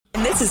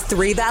This is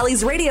Three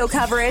Valleys radio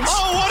coverage.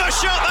 Oh, what a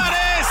shot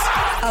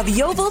that is! Of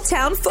Yeovil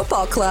Town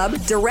Football Club,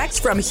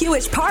 direct from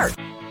Hewish Park.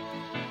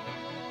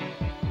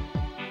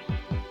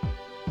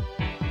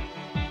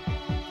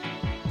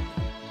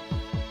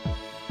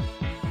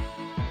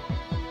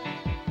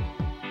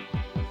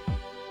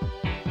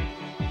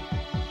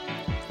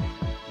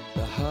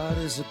 The heart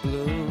is a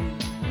balloon,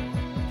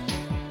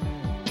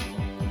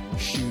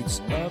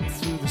 shoots up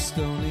through the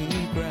stony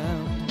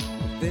ground.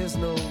 There's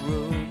no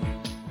room.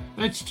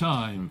 It's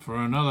time for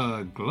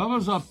another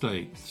Glover's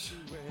Update.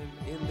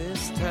 In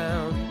this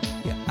town,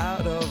 you're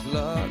out of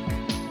luck.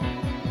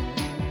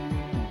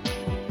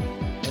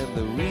 And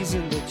the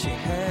reason that you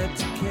had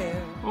to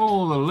care.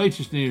 All the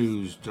latest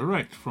news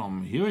direct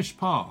from Hewish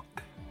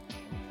Park.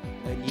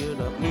 And you're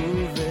not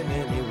moving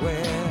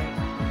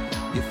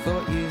anywhere. You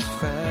thought you'd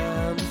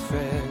found a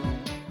friend.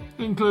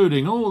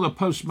 Including all the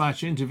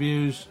post-match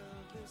interviews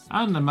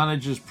and the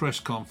manager's press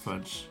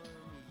conference.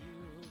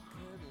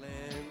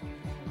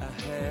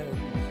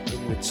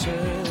 In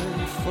return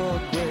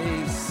for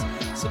grace,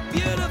 it's a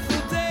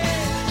beautiful day.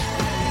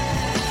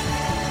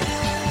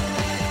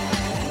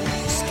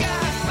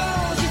 Sky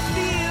falls, you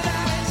feel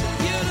like it's a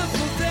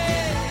beautiful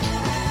day.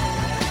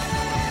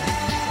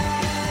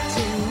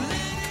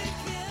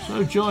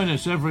 So join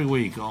us every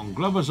week on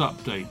Glover's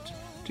Update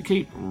to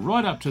keep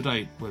right up to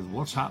date with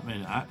what's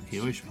happening at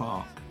Hewish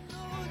Park.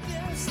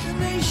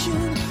 Destination,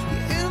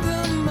 you're in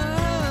the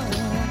mud.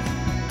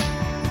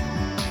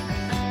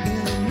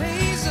 In the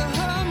maze of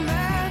her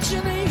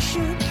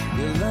imagination,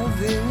 your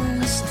love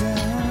is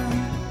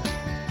down.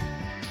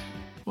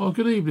 Well,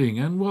 good evening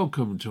and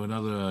welcome to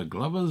another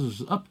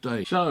Glover's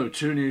Update. So,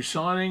 2 new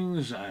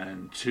signings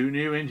and 2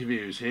 new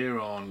interviews here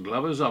on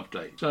Glover's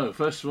Update. So,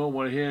 first of all,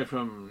 we'll hear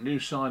from new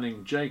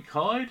signing Jake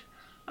Hyde,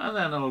 and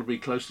then it'll be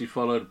closely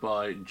followed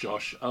by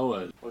Josh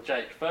Owers. Well,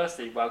 Jake,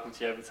 firstly, welcome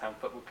to Yeovil Town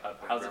Football Club.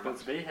 How's it feel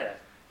to be here?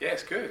 Yeah,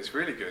 it's good. It's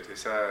really good.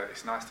 It's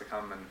nice to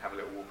come and have a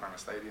little walk around the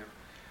stadium,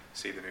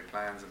 see the new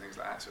plans and things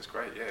like that. So it's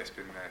great. Yeah, it's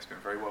been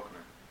very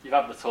welcoming. You've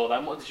had the tour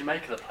then. What did you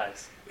make of the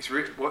place? It's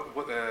really what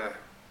the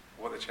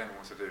chairman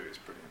wants to do is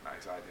brilliant. Like,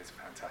 his idea is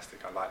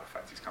fantastic. I like the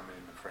fact he's come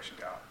in and freshened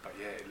it up. But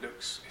yeah,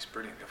 it's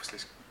brilliant.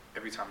 Obviously,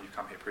 every time you've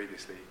come here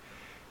previously,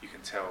 you can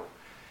tell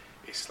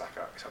it's a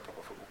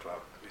proper football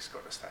club. It's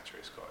got the stature.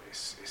 It's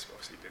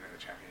obviously been in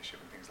the championship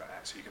and things like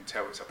that. So you can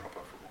tell it's a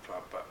proper football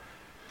club. But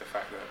the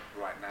fact that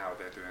right now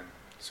they're doing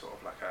sort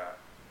of like a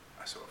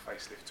sort of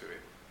facelift to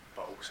it,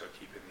 but also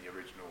keeping the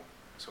original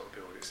sort of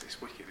build. It's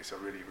wicked. It's a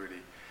really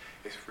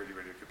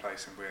good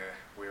place, and we're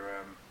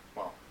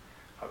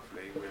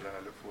hopefully we'll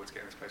look forward to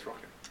getting this place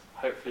rocking.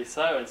 Hopefully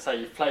so. And so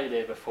you've played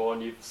here before,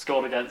 and you've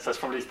scored against us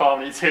probably far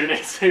too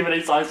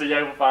many times for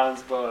Yeovil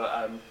fans,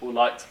 but we'll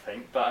like to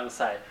think. But as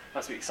I say,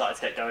 must be excited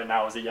to get going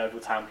now as a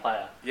Yeovil Town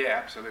player.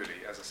 Yeah,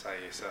 absolutely. As I say,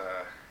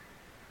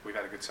 we've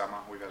had a good summer.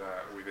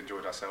 We've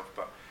enjoyed ourselves,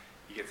 but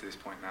you get to this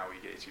point now where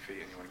you get itchy feet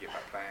and you want to get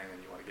back playing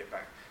and you want to get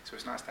back. So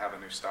it's nice to have a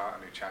new start,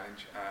 a new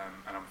challenge,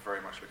 and I'm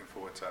very much looking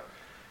forward to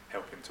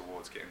helping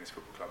towards getting this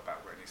football club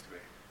back where it needs to be.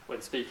 When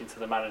speaking to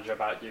the manager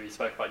about you, he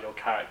spoke about your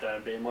character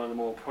and being one of the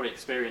more probably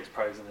experienced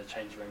pros in the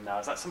changing room now.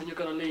 Is that something you're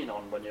going to lean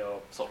on when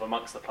you're sort of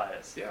amongst the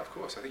players? Yeah, of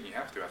course. I think you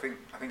have to. I think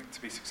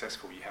to be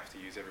successful, you have to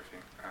use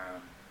everything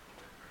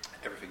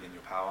in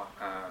your power.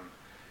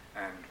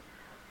 And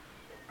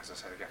as I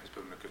say, the Gaffer's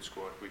building a good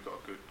squad. We've got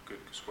a good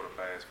squad of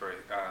players, very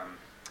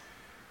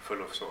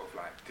full of sort of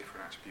like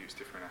different attributes,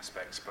 different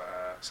aspects.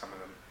 But some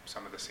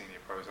of the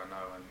senior pros I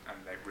know, and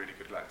they're really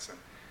good lads.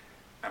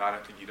 And I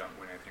don't think you don't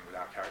win anything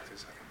without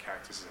characters. I think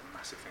characters is a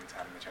massive thing to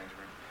have in the changing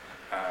room.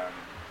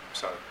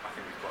 So I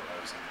think we've got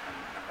those, and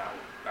that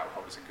will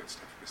hold us in good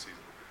stead for this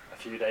season. A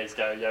few days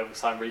ago, Yeovil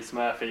signed Reece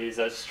Murphy, who's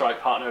a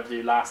strike partner of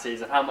you last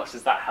season. How much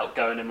does that help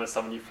going in with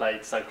someone you've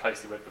played so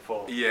closely with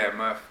before? Yeah,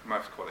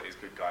 Murph's quality is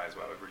a good guy as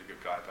well, a really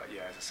good guy. But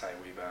yeah, as I say,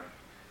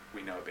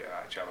 we know a bit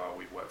about each other.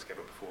 We've worked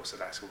together before, so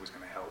that's always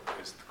going to help,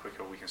 because the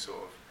quicker we can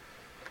sort of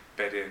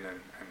bed in and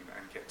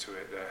get to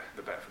it,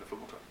 the better for the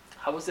football club.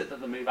 How was it that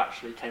the move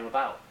actually came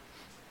about?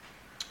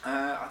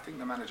 I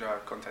think the manager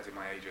contacted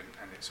my agent,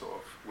 and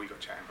we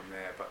got chatting from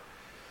there. But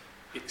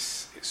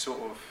it's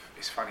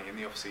funny in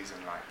the off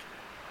season. Like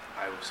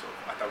I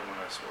don't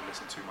want to sort of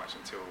listen too much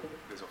until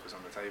there's offers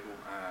on the table.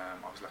 I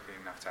was lucky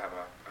enough to have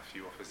a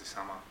few offers this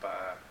summer,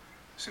 but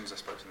as soon as I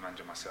spoke to the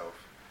manager myself,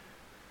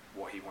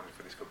 what he wanted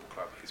for this football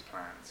club, his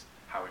plans,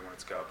 how he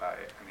wanted to go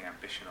about it, and the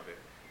ambition of it,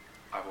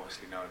 I've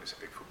obviously known it's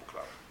a big football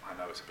club. I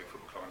know it's a big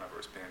football club. I know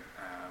where it's been,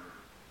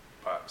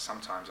 but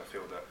sometimes I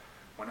feel that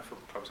when a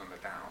football club's on the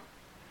down,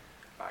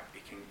 like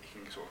it can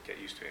sort of get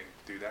used to it and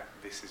do that.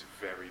 This is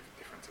very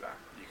different to that.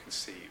 You can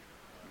see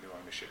new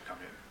ownership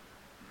come in,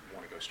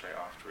 want to go straight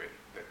after it,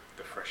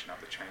 the freshen up,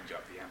 the change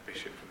up, the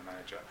ambition from the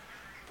manager,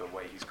 the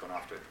way he's gone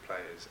after the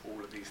players, all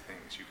of these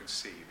things, you can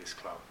see this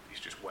club, he's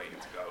just waiting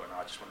to go, and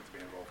I just wanted to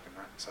be involved in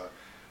that. So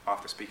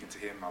after speaking to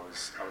him, I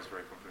was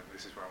very confident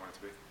this is where I wanted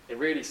to be. It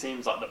really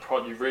seems like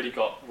you've really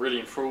got really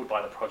enthralled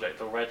by the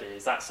project already.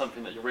 Is that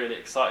something that you're really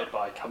excited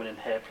by, coming in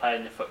here,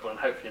 playing your football and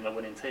hopefully in a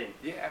winning team?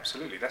 Yeah,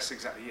 absolutely. That's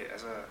exactly it.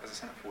 As a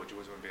centre forward, you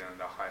always want to be on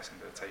the highest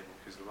end of the table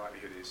because the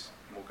likelihood is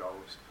more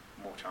goals,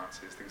 more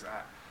chances, things like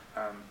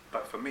that.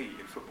 But for me,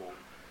 in football,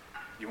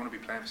 you want to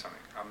be playing for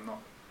something. I'm not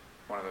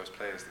one of those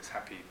players that's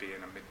happy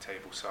being a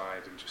mid-table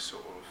side and just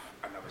sort of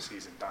another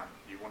season done.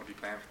 You want to be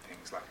playing for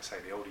things. Like I say,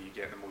 the older you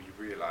get, the more you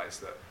realise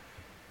that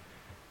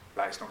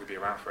it's not going to be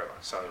around forever.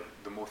 So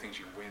the more things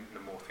you win, the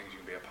more things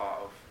you can be a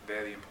part of.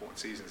 They're the important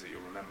seasons that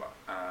you'll remember.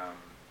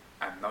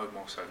 And no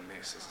more so than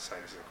this. As I say,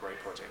 this is a great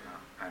project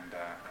now. And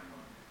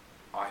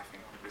I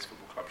think this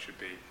football club should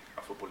be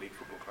a Football League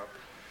football club.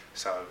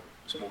 So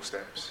small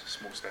steps,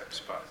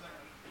 but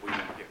we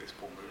want to get this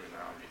ball moving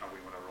now, and we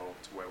want to roll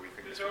to where we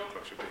think this football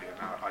club should be, and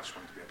I just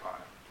want to be a part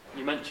of it.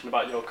 You mentioned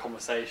about your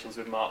conversations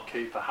with Mark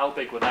Cooper. How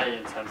big were they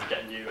in terms of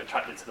getting you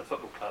attracted to the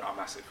football club? Oh,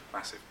 massive.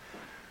 I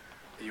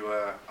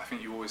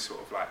think you always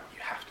sort of you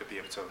have to be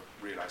able to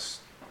realise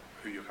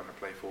who you're coming to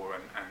play for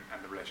and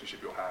the relationship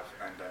you'll have,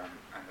 and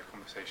the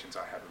conversations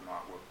I had with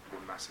Mark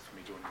were massive for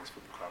me joining this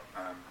football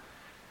club.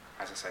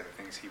 As I say, the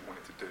things he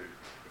wanted to do,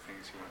 the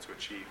things he wanted to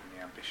achieve, and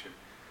the ambition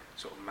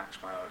sort of match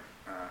my own,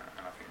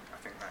 and I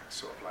think that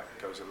sort of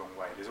goes a long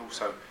way. There's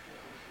also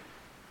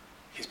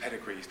his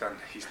pedigree. He's done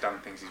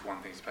things. He's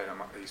won things.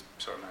 He's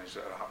sort of managed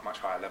at a much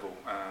higher level,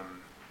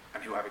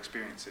 and he'll have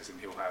experiences, and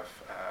he'll have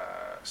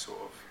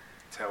sort of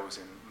tells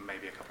in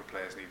maybe a couple of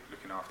players need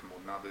looking after more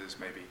than others.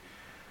 Maybe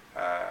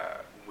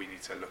we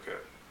need to look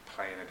at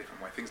playing a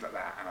different way. Things like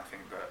that, and I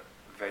think that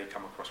they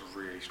come across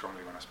really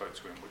strongly when I spoke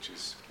to him, which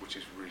is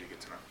really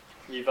good to know.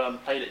 You've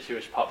played at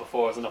Hewish Park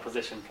before as an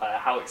opposition player.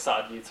 How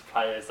excited are you to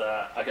play as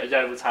a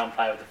Yeovil Town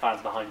player with the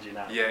fans behind you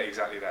now? Yeah,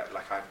 exactly that.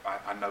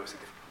 I know it's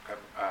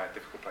a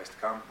difficult place to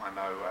come. I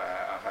know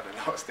I've had a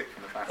lot of stick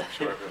from the fans, I'm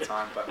sure, over the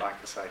time. But like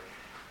I say,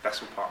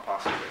 that's all part and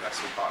parcel of it. That's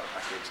all part of the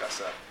package.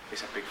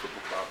 It's a big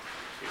football club.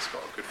 It's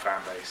got a good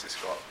fan base. It's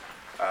got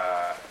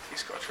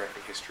a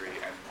terrific history,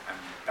 and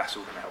that's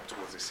all going to help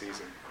towards this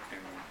season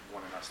in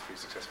wanting us to be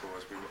successful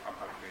as I'm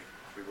hoping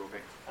we will be.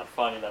 And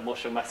finally then,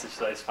 what's your message to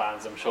those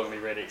fans? I'm sure they'll be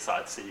really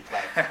excited to see you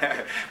play.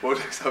 We'll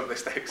just hope they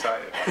stay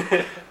excited.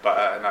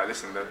 But no,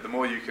 listen, the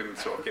more you can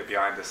sort of get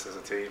behind us as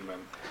a team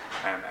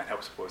and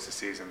help support us this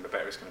season, the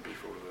better it's going to be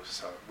for all of us.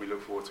 So we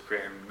look forward to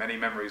creating many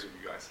memories with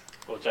you guys.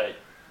 Well, Jake,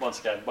 once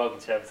again, welcome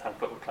to Yeovil Town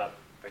Football Club.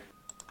 Thank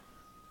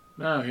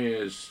you. Now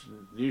here's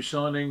new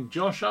signing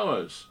Josh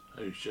Owers,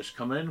 who's just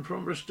come in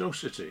from Bristol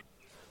City.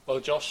 Well,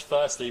 Josh,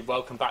 firstly,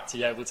 welcome back to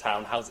Yeovil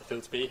Town. How does it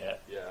feel to be here?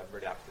 Yeah, I'm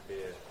really happy to be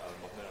here.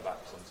 I've known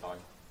about it for some time,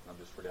 and I'm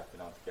just really happy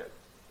now to get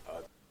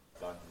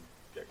done and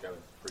get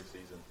going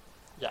pre-season.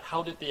 Yeah,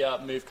 how did the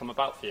move come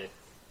about for you?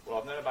 Well,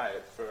 I've known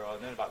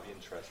about the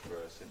interest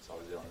since I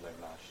was here on loan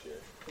last year.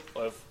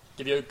 Well,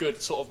 give you a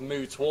good sort of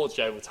move towards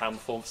Yeovil Town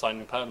before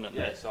signing permanently.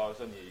 Yeah, so I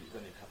was only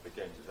a couple of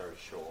games. It was very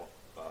short,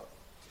 but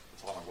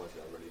the time I was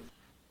here, I really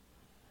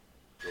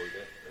enjoyed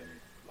it, and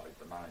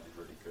the manager's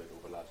really good.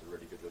 All the lads are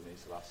really good with me,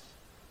 so that's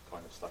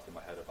kind of stuck in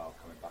my head about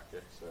coming back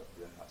here. So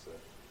yeah, that's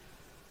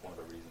one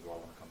of the reasons why I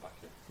want to come back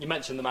here. You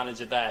mentioned the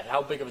manager there. How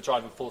big of a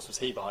driving force was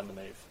he behind the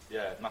move?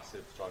 Yeah,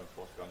 massive driving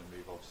force behind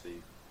the move. Obviously,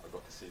 I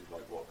got to see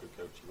what a good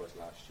coach he was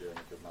last year and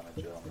a good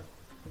manager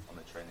on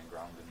the training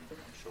ground, and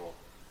I'm sure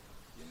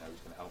he's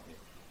going to help me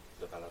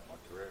develop my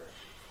career.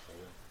 So,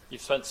 yeah.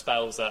 You've spent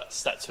spells at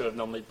Step 2 of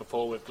non-league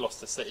before with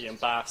Gloucester City and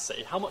Bath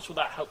City. How much will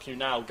that help you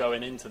now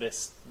going into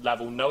this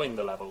level, knowing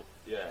the level?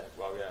 Yeah,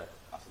 well, yeah,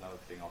 that's another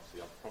thing.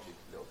 Obviously, I've probably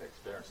a little bit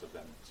experience of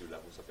them two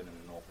levels. I've been in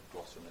the north of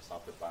Gloucester and the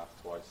south of Bath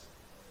twice,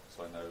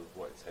 so I know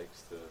what it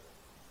takes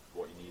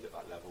what you need at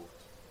that level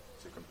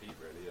to compete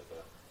really at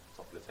the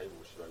top of the table,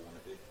 which is where I want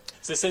to be.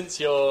 So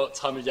since your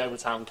time with Yeovil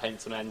Town came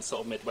to an end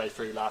sort of midway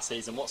through last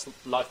season, what's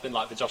life been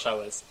like for Josh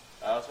Owers?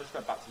 So I just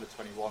went back to the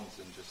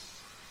 21s and just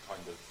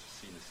kind of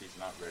seen the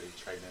season out really,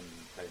 training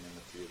and playing in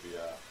a few of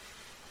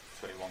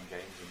the 21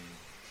 games, and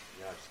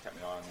yeah, I just kept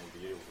my eye on all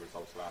the Yeovil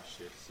results last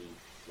year to see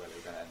where they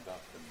were going to end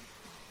up, and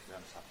yeah,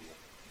 I'm just happy to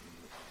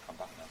come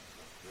back now.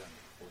 So, yeah,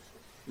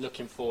 awesome.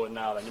 Looking forward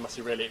now then, you must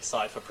be really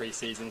excited for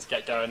pre-season to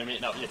get going and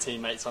meeting up with your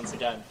teammates once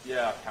again.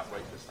 Yeah, I can't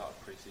wait for the start of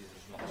pre-season.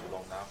 It's not too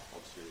long now.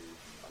 Obviously,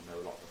 I know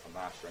a lot from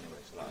last year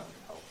anyway, so that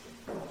helped.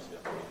 And obviously,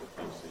 I've been with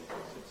pre-season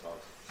since I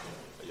was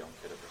a young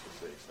kid at Bristol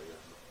City, so yeah,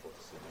 looking forward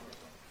to seeing them as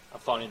well.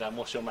 And finally then,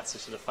 what's your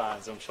message to the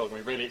fans? I'm sure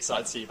we're really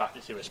excited to see you back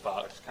at Hewish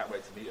Park. I just can't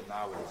wait to meet them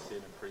now and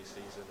see them in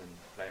pre-season and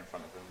play in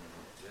front of them,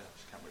 and yeah,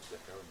 just can't wait to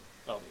get going.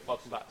 Well,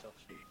 welcome back, Josh.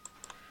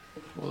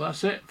 Well,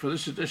 that's it for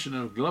this edition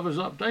of Glover's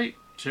Update.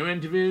 2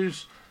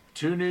 interviews,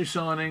 2 new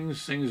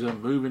signings. Things are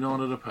moving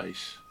on at a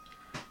pace.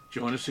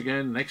 Join us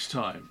again next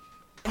time.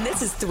 And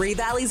this is Three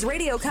Valleys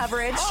radio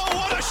coverage.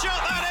 Oh, what a shot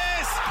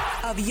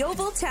that is! Of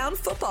Yeovil Town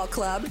Football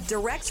Club,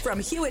 direct from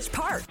Hewish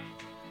Park.